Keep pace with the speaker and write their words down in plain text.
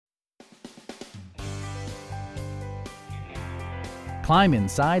Climb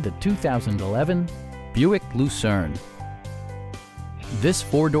inside the 2011 Buick Lucerne. This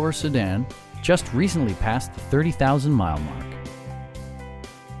four-door sedan just recently passed the 30,000-mile mark.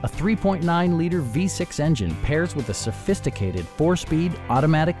 A 3.9-liter V6 engine pairs with a sophisticated 4-speed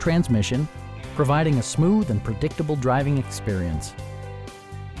automatic transmission, providing a smooth and predictable driving experience.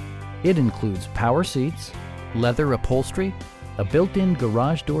 It includes power seats, leather upholstery, a built-in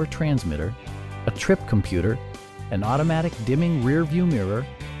garage door transmitter, a trip computer, an automatic dimming rear-view mirror,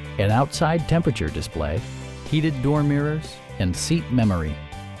 an outside temperature display, heated door mirrors, and seat memory.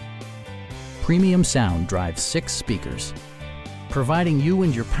 Premium sound drives 6 speakers, providing you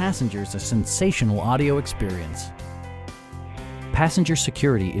and your passengers a sensational audio experience. Passenger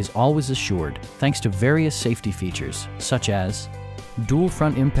security is always assured thanks to various safety features such as dual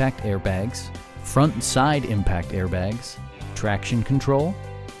front impact airbags, front and side impact airbags, traction control,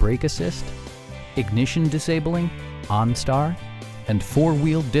 brake assist, ignition disabling, OnStar, and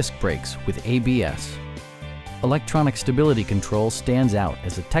 4-wheel disc brakes with ABS. Electronic stability control stands out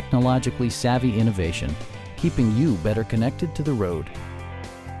as a technologically savvy innovation, keeping you better connected to the road.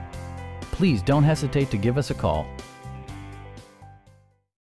 Please don't hesitate to give us a call.